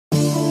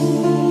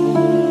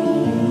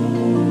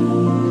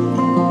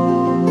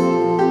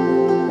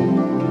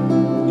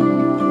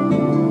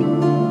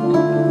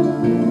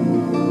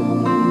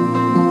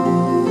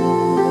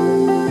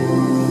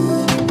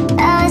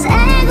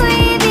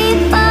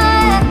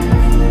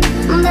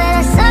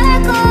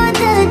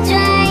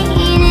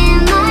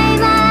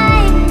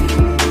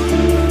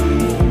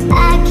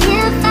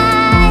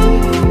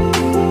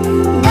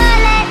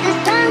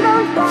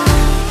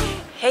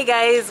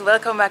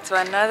welcome back to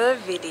another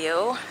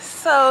video.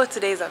 So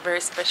today is a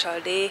very special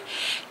day.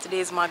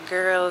 Today is my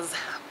girl's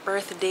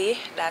birthday.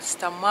 That's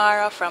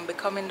Tamara from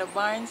Becoming the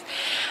Barnes,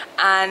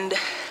 and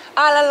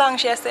all along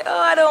she has said, oh,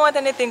 I don't want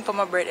anything for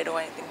my birthday,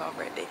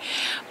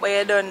 but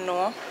you don't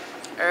know,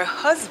 her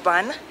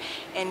husband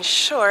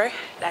ensured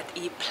that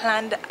he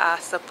planned a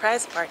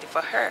surprise party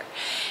for her.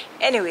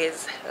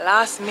 Anyways,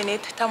 last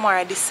minute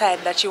Tamara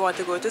decided that she wanted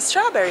to go to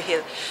Strawberry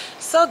Hill.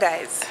 So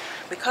guys,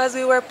 because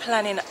we were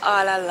planning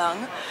all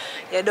along,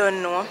 you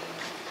don't know,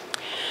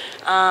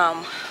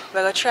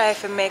 we're gonna try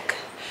to make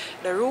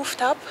the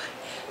rooftop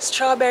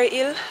Strawberry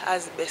Hill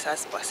as best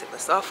as possible.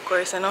 So of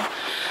course, you know,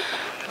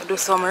 we'll do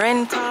some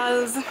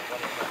rentals,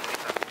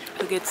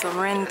 we'll get some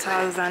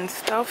rentals and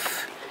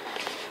stuff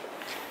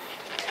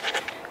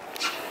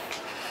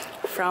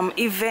from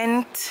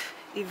event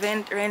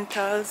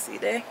rentals. See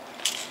there?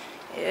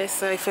 Yeah,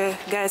 so if you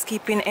guys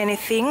keeping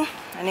anything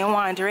and you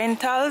want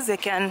rentals, you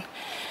can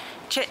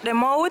check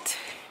them out.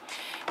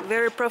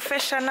 Very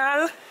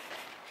professional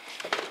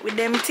with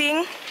them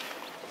thing.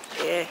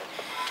 Yeah,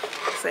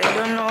 so I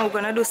don't know, we're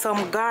gonna do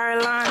some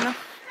garland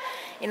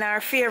in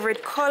our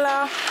favorite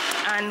color,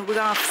 and we're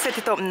gonna set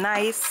it up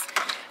nice,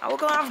 and we're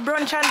gonna have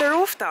brunch on the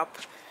rooftop.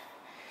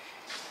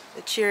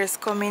 The chairs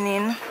coming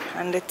in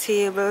and the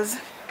tables,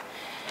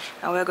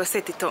 and we're gonna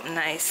set it up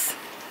nice.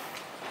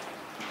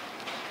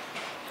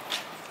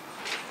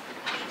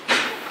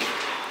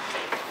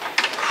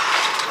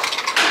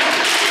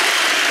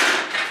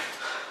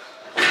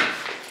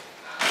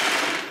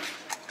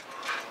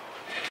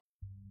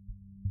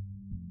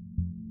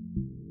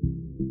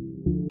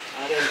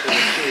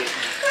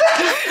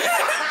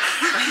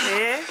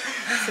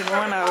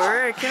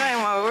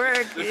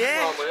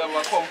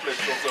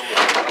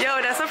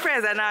 Yo, that's a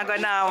surprise. I'm not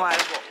going normal.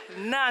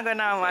 Not going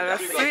normal, I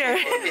swear.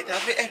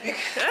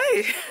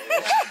 Hey.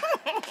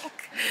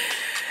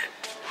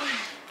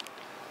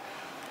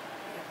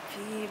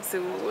 Peeps,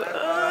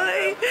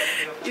 why?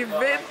 You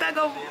better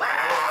go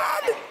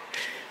mad.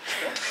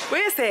 What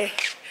you say?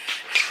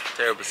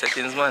 Terrible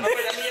settings, man.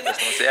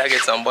 Just say I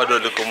get some bottle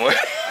to come on.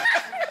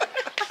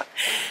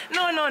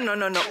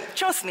 No.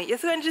 Trust me. You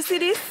see, when you see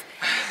this,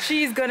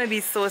 she's gonna be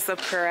so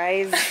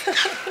surprised.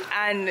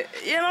 And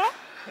you know.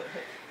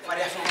 One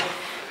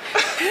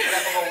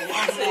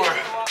more.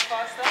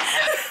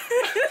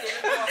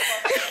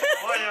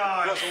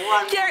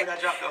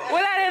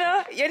 Well, I don't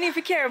know. You need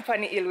to carry him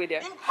on the hill with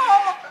you.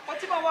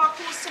 But if I walk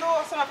too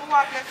slow, so I can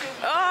walk left.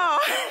 Oh.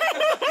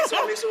 This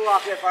one is to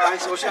walk left, and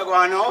so she'll go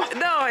on now.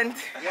 Don't.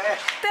 Yeah.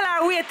 Tell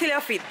her wait till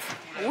you fit.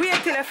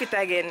 Wait till you fit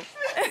again.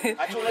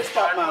 I told her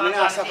stop, man. I'm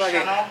not stop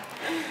again.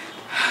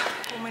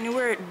 How many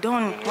words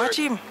done? Watch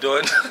him.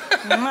 Done.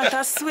 Not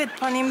a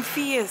sweat on him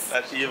face.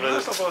 That's evil.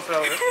 That's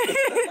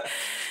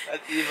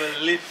evil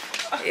lip.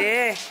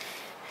 Yeah.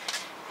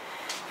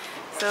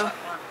 So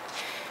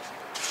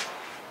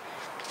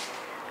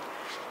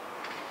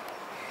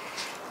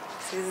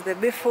this is the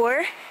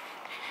before.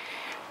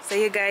 So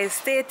you guys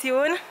stay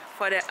tuned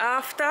for the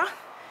after.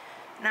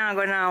 Now I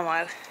go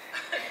normal.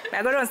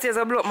 I go downstairs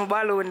and blow up my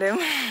balloon them.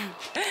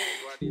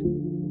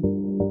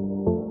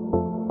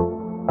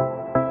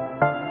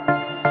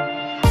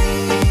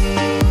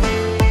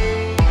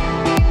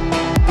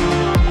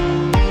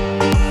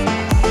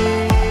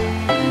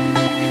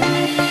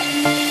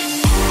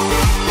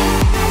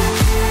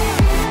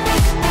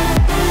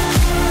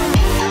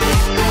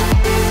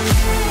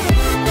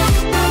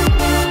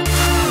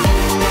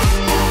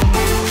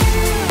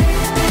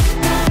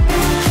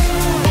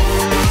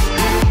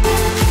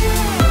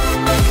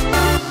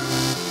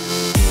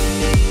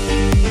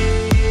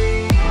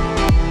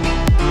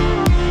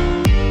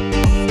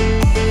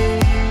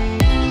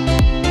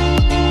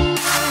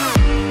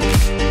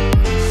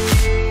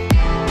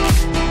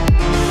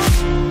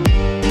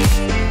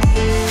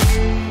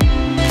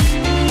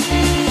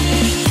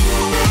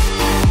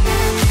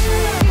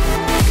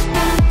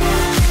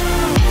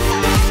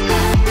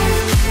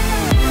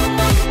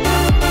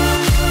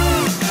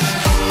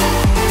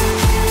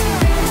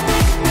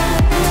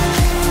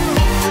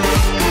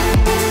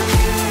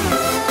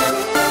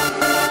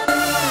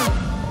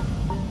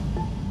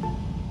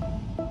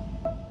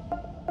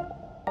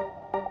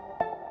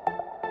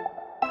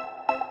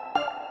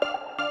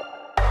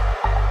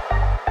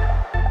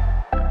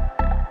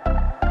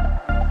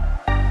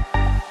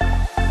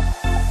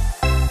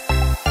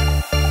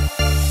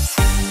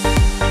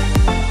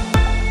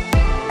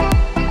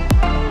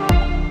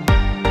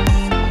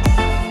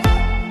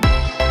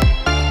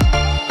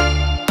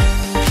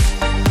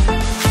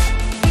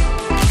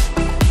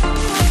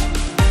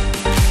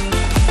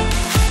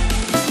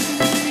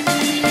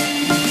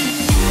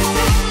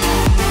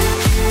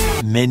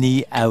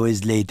 Many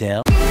hours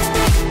later.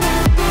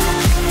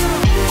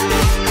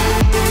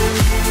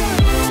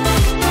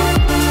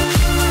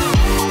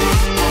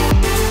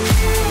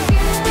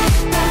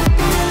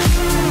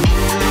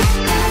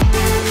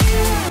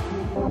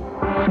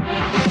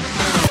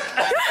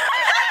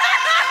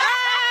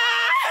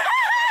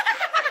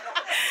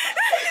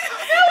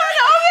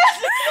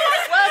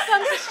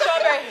 Welcome to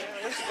Strawberry.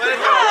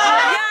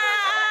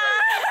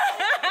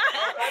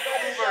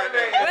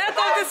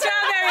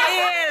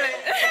 strawberry ale.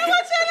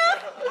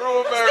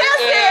 Blueberry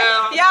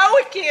ale. Yeah,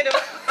 wicked.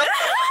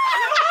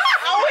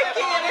 I'm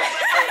wicked.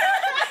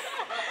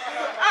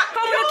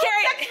 Come on,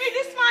 carry. Text me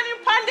this morning,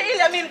 Panda Hill,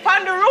 I mean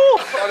Panda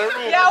Roof.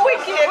 Yeah,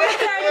 wicked.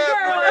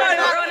 Run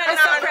on a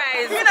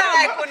surprise. You know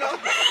like you know.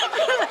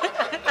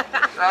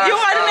 You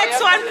are the next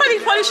one.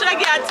 Polish should I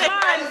get 10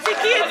 man.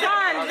 Ticket.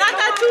 Not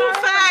a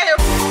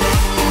 2-5.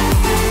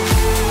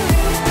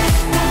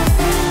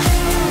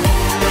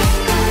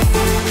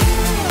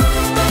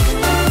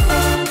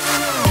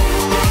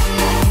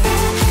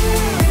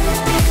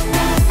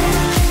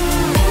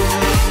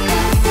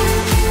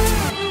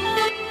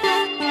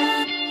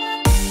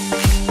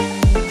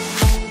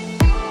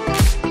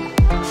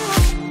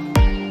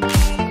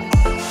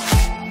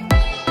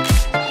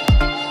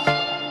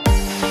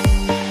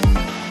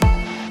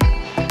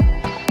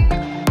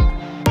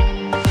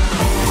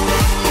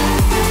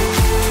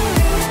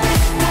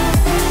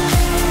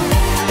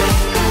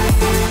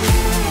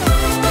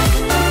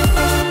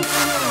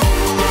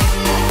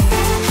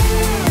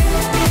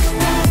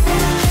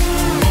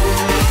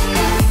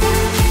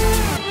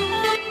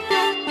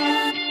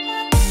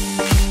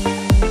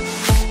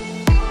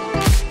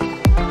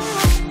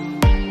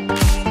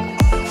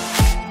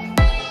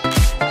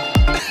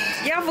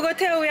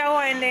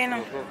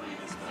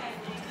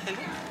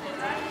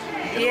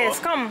 Yes,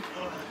 come.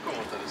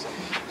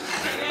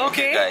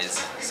 Okay. Guys,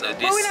 so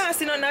this. But we don't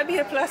see nothing be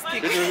a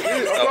plastic. No,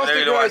 I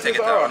really want to take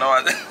it out.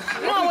 No,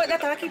 No,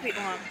 that I'll keep it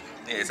warm.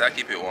 yes, I'll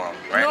keep it warm.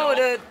 Right No, now.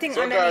 the thing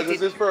So guys, underneath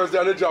this it. is first day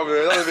on the job. I'm a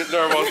little bit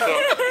nervous.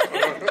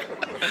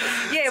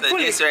 Yeah, So pull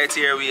this it. right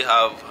here we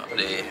have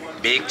the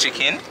baked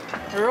chicken.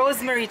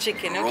 Rosemary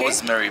chicken, okay?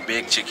 Rosemary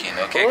baked chicken,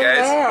 okay Oh, guys?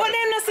 yeah. But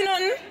them not see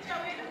nothing.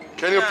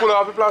 Can you pull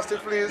off the plastic,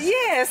 please?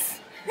 Yes.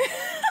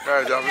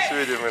 Guys, I'm just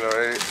with him, you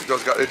know. He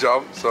just got the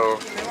job, so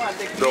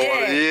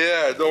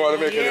don't want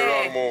to make any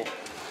wrong move.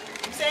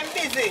 Same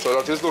busy. So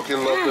that is looking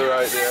lovely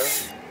right there.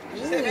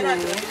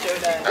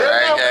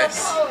 Alright guys.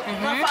 So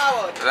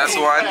that's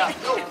one.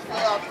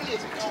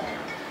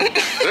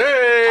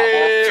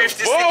 Hey!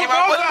 50 sticky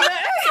man.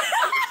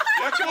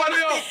 Watch your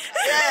money up!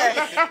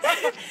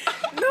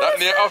 That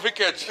near off the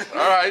catch.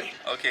 Alright.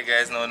 Okay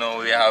guys, now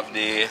we have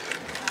the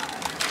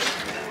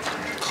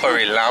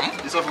curry lamb.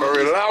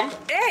 Curry lamb.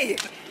 Hey.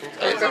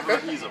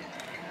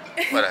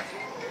 What?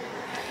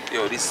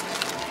 Yo, this.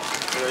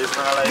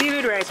 Leave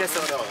it right there, so.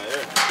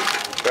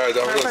 Guys,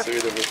 I'm just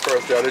with him. It's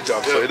first day on the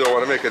job, so you don't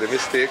want to make any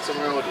mistakes. I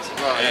want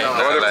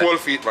the cold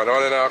feet, man. I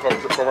want to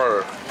come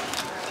tomorrow.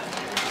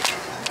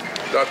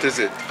 That is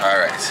it.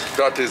 Alright.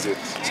 That is it.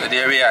 So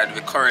there we are,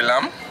 the curry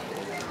lamb.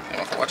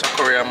 Watch a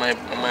curry on my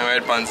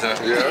red pants. Yeah.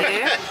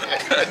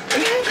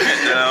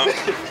 You know?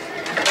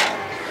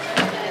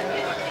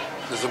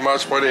 This is a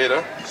mashed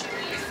potato.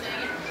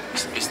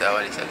 Is that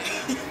what he said?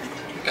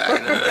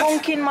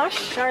 Pumpkin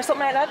mash or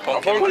something like that.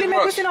 Pumpkin Pull him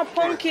mash. up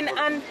pumpkin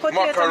and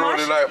potato Macaroni,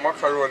 mash. like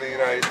macaroni in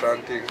it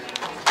and thing.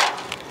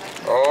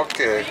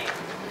 Okay.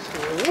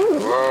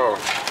 Wow.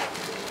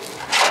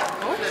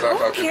 It's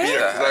like a bake.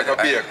 It's like a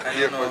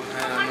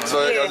bake. So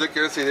as you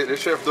can see, the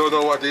chef don't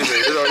know what he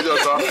made. You know, he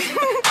just a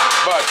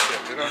bad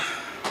chef, you know.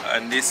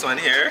 And this one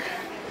here.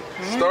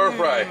 Stir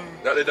fry.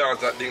 That the dance,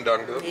 that ding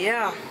dong.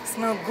 Yeah,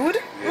 smell good.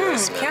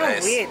 Smell Can't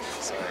nice. wait.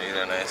 So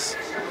really nice.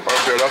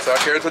 Okay, that's I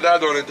carry to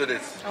that down into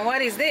this. And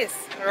what is this?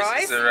 This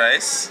Rice? is the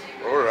rice.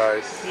 Oh,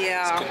 rice.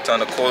 Yeah. Cooked on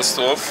the cold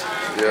stove.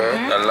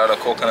 Yeah. Got a lot of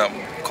coconut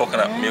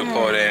milk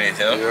powder in it,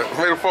 you know? Yeah.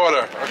 Milk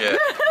powder. Yeah,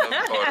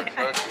 milk powder.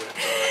 Okay.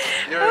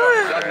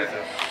 That is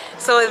it.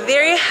 So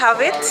there you have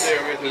it.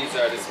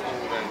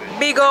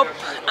 Big up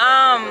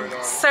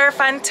Surf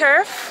and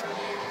Turf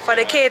for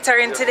the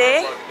catering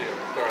today.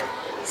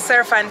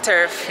 Surf and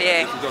Turf,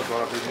 yeah.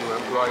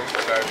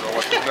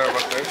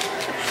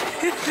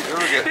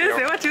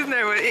 What is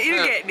nervous? You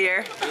get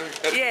there.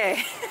 Yeah.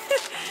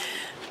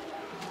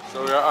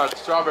 So we are at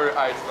strawberry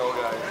ice now,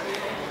 guys.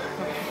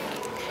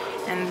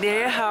 And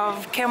there you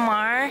have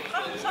Kemar.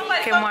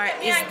 Kemar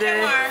is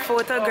the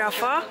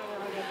photographer.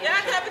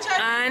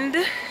 And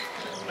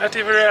Not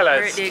even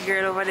realize. birthday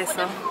girl over there,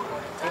 so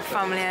with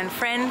family and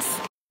friends.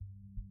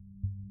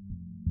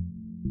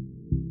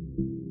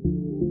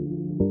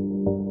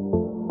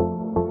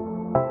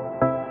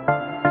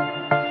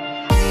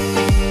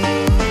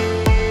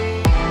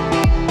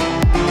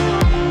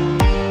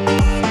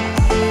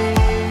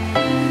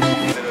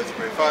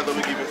 Father,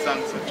 we give you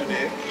thanks for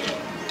today.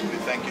 We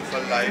thank you for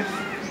life.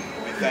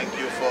 We thank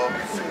you for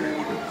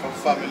food, for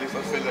family,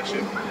 for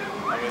fellowship.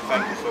 And we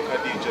thank you for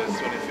Khadijah's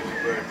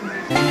 25th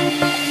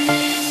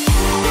birthday.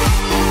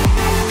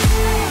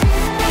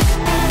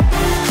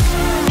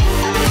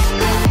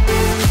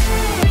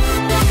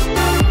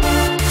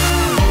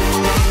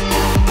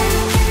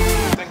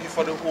 Thank you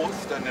for the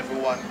host and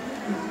everyone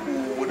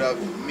who would have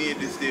made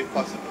this day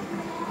possible.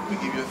 We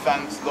give you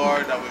thanks,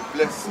 Lord, and we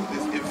bless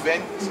this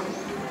event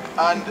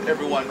and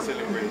everyone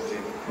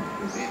celebrating.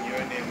 In your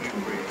name we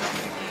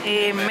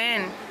pray.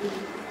 Amen.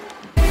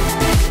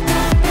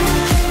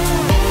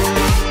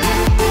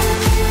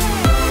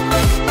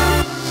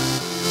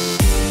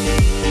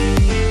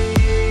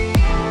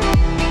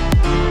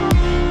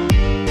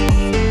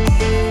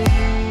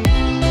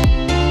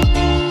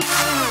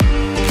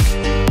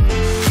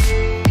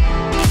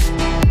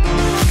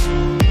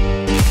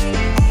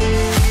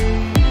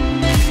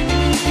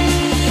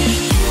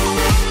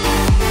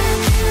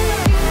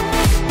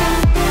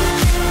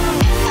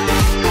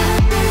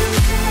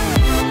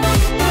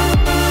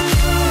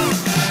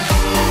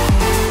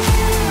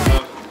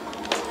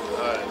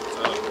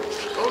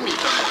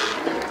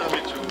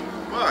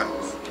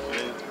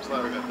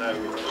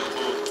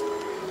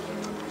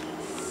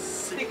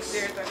 6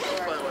 years ago.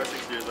 5 or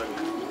 6 years ago.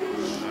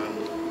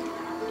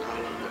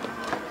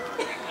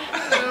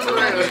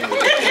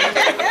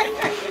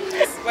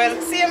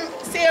 Well, same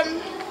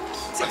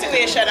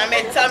situation. I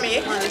met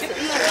Tammy,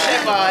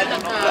 Siobhan,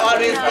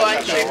 always go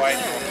on trips,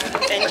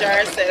 enjoy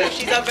herself.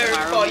 She's a very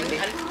fun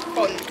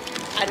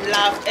and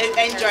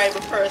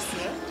enjoyable person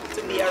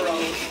to be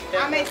around.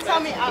 I met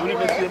Tammy at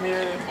work.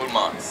 Full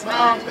marks.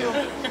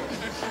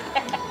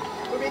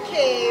 We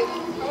became,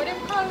 what do you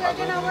call it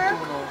again at work?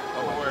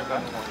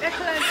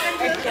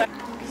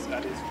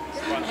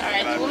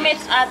 Alright, we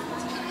met at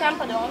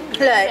Tammi'S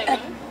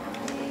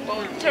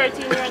about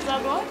 13 years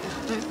ago.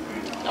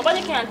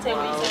 Nobody can tell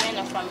me we're in a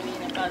family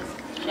because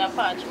she a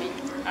parchment.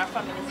 Our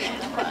family is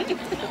in a parchment.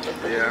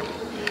 Yeah.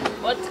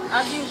 But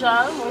as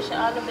usual, Moshe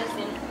all the best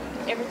in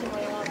everything we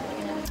want.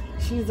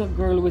 She's a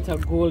girl with a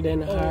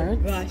golden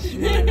heart. Gosh,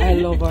 I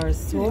love her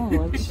so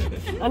much.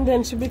 And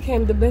then she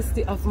became the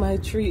bestie of my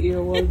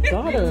 3-year-old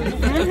daughter.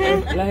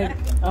 Like,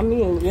 I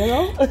mean, you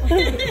know?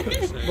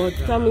 But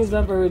Tammy's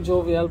a very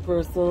jovial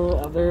person,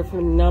 a very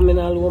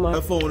phenomenal woman. I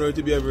found her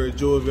to be a very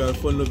jovial,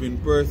 fun-loving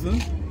person.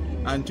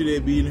 And today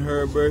being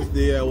her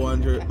birthday, I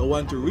want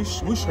to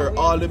wish her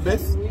all the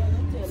best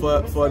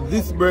for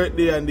this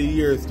birthday and the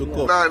years to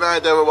come.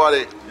 Night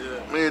everybody.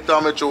 Yeah. Me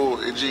Tammy Cho,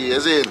 G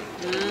is in.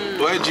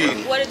 Where G?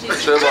 What did you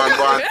Siobhan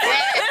Bond.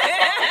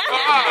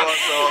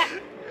 So,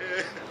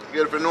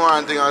 girl, if you know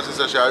anything, and she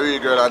says she's a real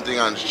girl and thing,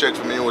 and she checks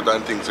for me out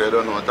and things, so I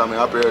don't know. Tammy,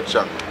 happy to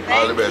chat.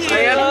 All the best.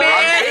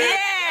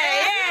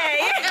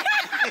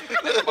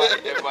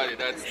 Everybody,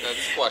 that's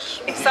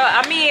squash. So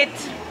I meet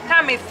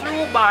Tammy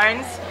through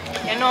Barnes.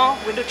 You know,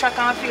 we do track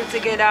and field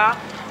together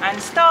and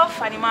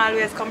stuff, and him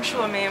always come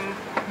show me him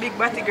big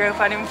body girl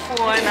on him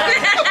phone. And,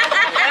 you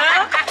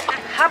know,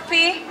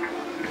 happy,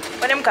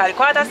 what them call it,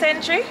 quarter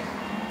century?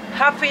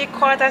 Happy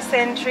quarter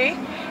century.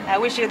 I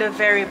wish you the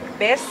very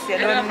best. You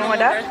don't know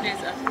that?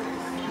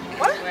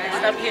 What?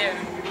 Stop here.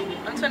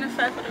 I'm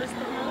 25 for the rest of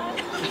my life.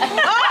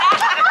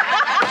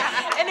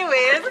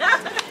 Anyways,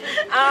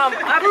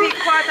 happy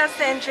quarter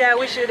century. I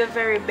wish you the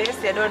very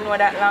best. You don't know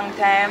that long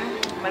time.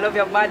 I love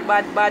you bad.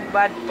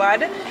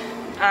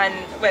 And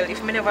well,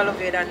 if me never love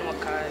you, then no,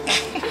 cause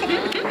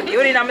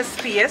you're in my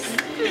space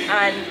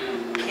and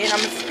in my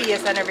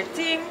space and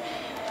everything.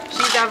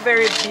 She's a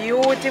very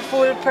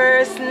beautiful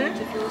person.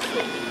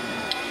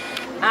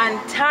 And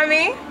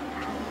Tammy.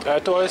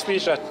 To our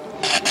speech that.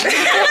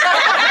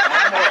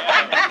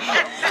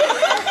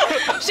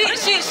 she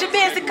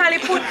basically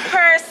put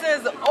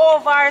persons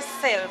over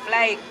herself.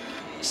 Like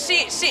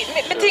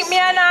me think me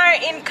and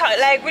her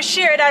like we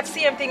share that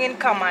same thing in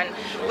common.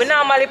 We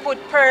normally put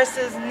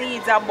persons'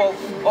 needs above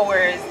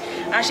ours,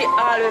 and she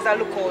always a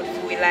look out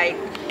for we. Like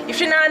if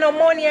she not no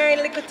money or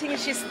any little thing,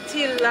 she's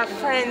still a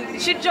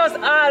friend. She just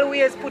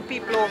always put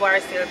people over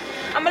herself.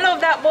 And I love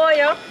that boy,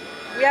 yeah.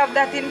 We have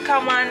that in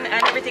common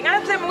and everything. And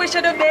I'm saying wish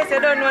you the best, you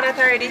don't know that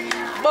already.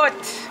 But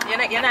you're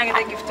not get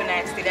a gift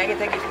tonight still, I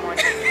get a gift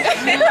money.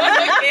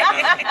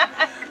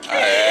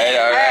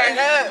 Alright.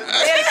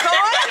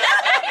 Welcome.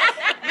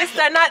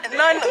 Mr. Not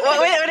none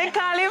what they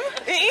call him?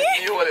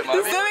 You want it, man.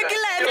 So we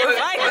kill it.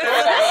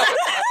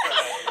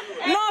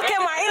 No,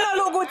 come on, he don't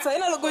look good, sir. He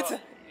don't look good, sir.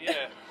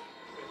 Yeah.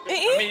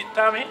 Me,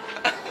 Tammy.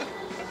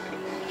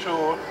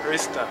 True,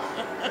 Rista.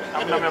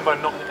 I'm not remember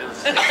nothing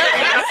else. Yeah,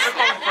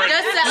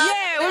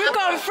 we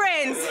become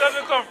friends. We just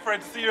become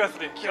friends,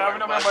 seriously. I don't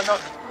remember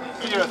nothing.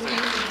 Seriously.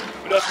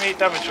 We just meet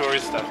Tammy through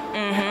Rista.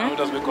 And we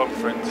just become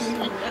friends.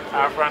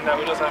 Our friend that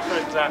we just have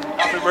friends and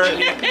happy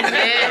birthday.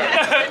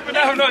 We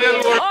don't have no other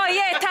word. Oh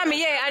yeah, Tammy,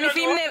 yeah. And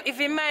if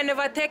he might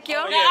never take you.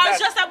 I was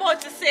just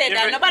about to say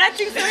that. Nobody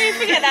thinks we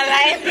forget that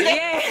life.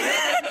 Yeah.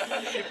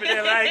 If they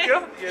don't like you,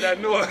 you don't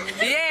know.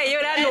 Yeah, you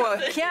don't know.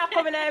 Can't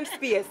come in our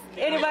space.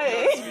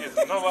 Anybody?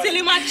 Still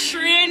him a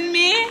train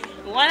me.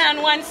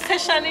 One-on-one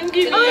session in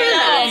give me.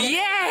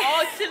 Yeah.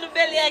 Out till the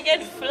belly I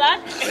get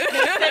flat.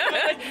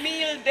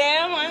 Meal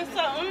them and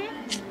something.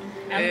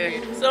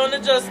 So I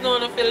just know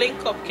if you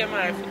link up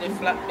camera for the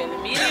flat belly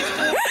meal.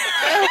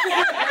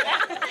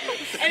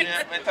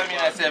 Yeah, by the time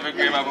I say every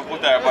cream I will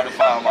put her about the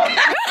farm, man.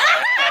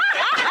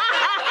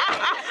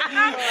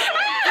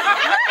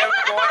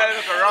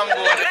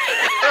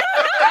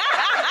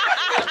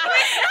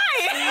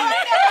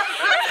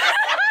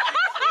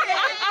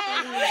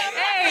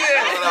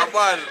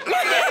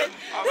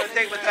 I'm gonna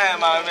take my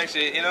time and make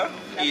sure, you know,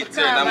 eat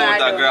certain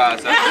amount of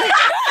grass.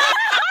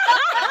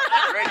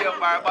 Ready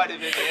up our body,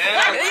 baby.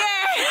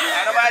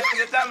 Yeah. Nobody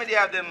thinks the time they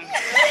have them.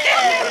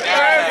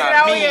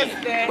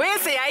 We'll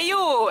see, are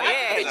you?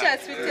 Yeah.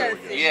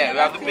 Yeah, we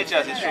have the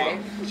pictures, it's true.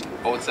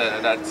 Outside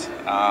of that,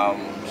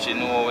 she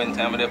know when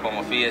time they put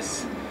my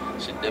face,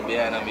 she there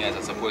behind me as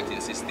a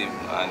supporting system,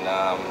 and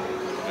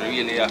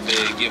really have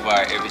to give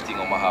her everything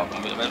I have. I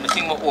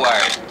think I owe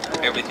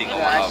her everything I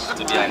have,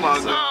 to be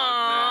honest. So.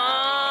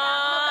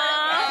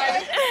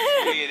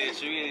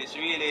 She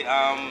really is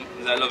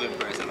a loving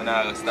person, and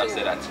I'll stop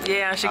saying that.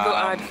 Yeah, she go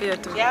hard for you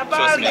too. Yeah,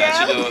 trust me,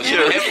 she do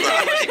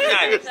everything she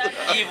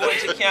can. Even when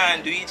she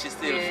can't do it, she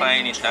still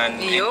find it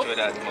and enjoy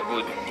that.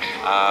 Good.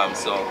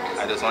 So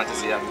I just want to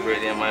say happy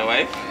birthday to my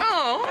wife.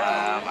 Oh.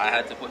 I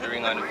had to put the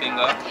ring on the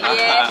finger.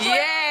 Yeah.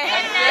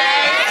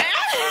 Yeah.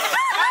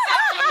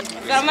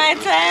 Is that my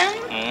time?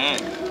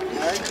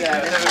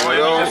 Oh,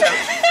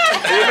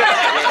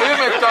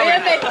 you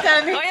met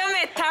Tammy? Oh, you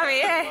met Tammy,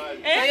 yeah.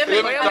 Oh, you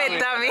met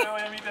Tammy.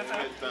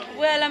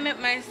 Well, I met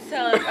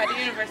myself at the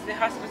University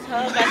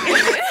Hospital.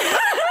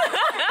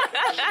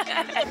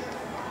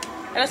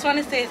 I just want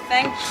to say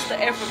thanks to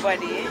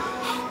everybody,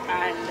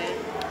 and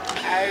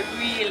I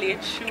really,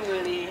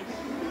 truly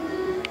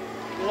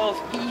love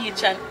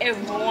each and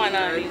every one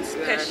of you in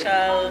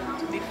special,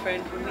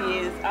 different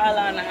ways. All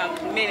of them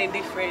have many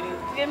different,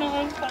 you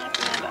know, parts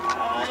of the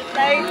heart,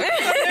 like,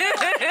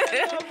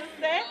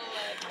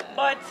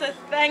 but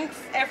thanks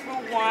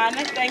everyone,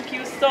 thank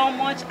you so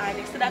much. And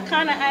you see that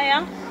kind of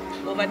higher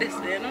over this,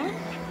 you know.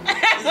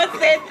 I must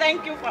say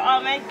thank you for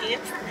all my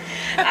gifts,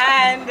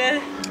 and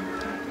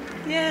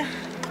yeah,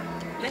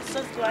 let's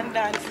just go and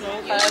dance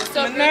now because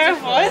I'm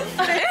nervous.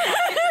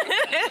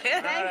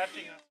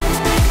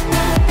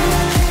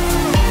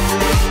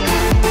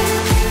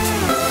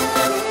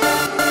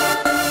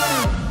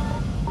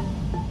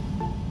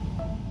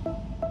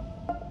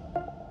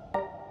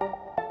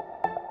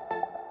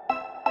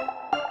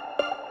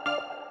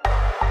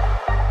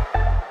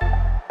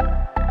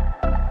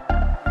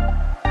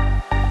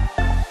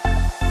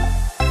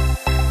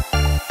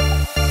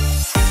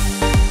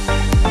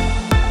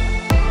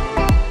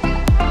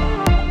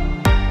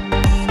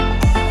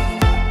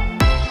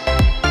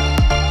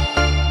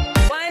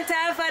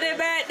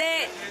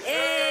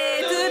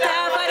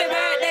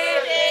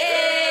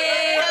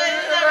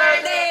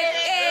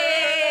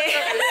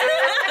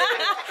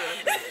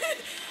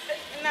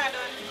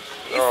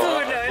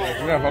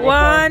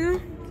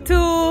 One,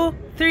 two,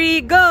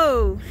 three,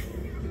 go!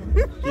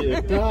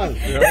 Yeah,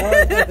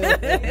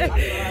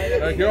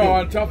 you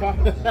on chopper?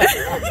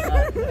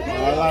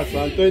 Last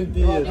one, 20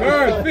 years.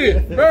 Bird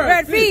feed!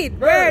 Bird feed!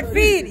 Bird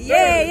feed!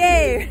 Yeah,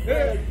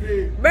 yeah!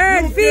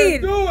 Bird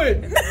feed! Do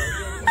it!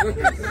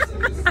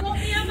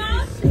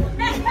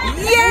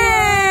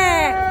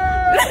 Yeah!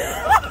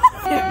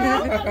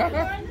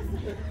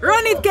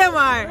 Run it,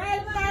 Kemar!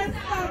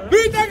 Do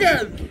it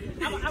again!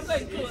 I'm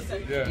going closer.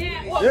 Yeah.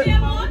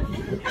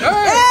 Hey!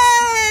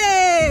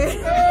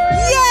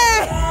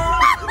 Yeah!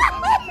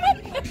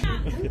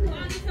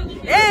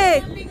 Hey!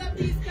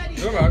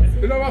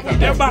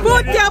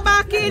 Put your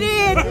back in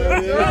it!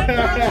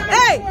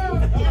 Hey!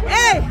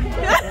 Hey! Hey!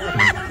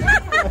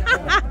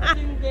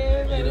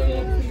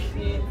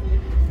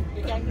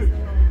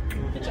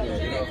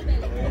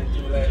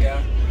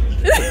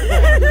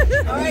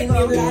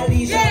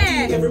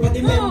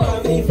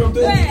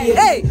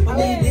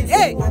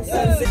 Hey!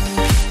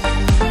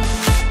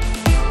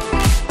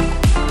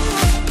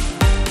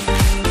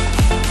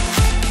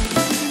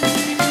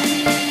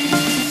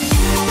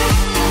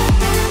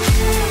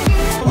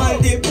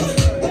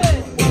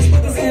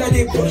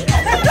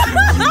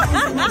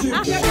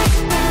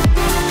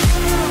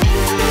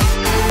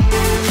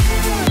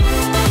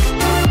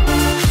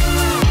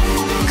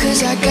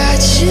 Cause I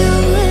got you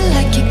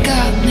like you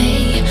got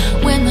me.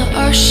 When the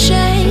earth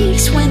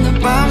shakes, when the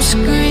bombs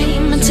scream.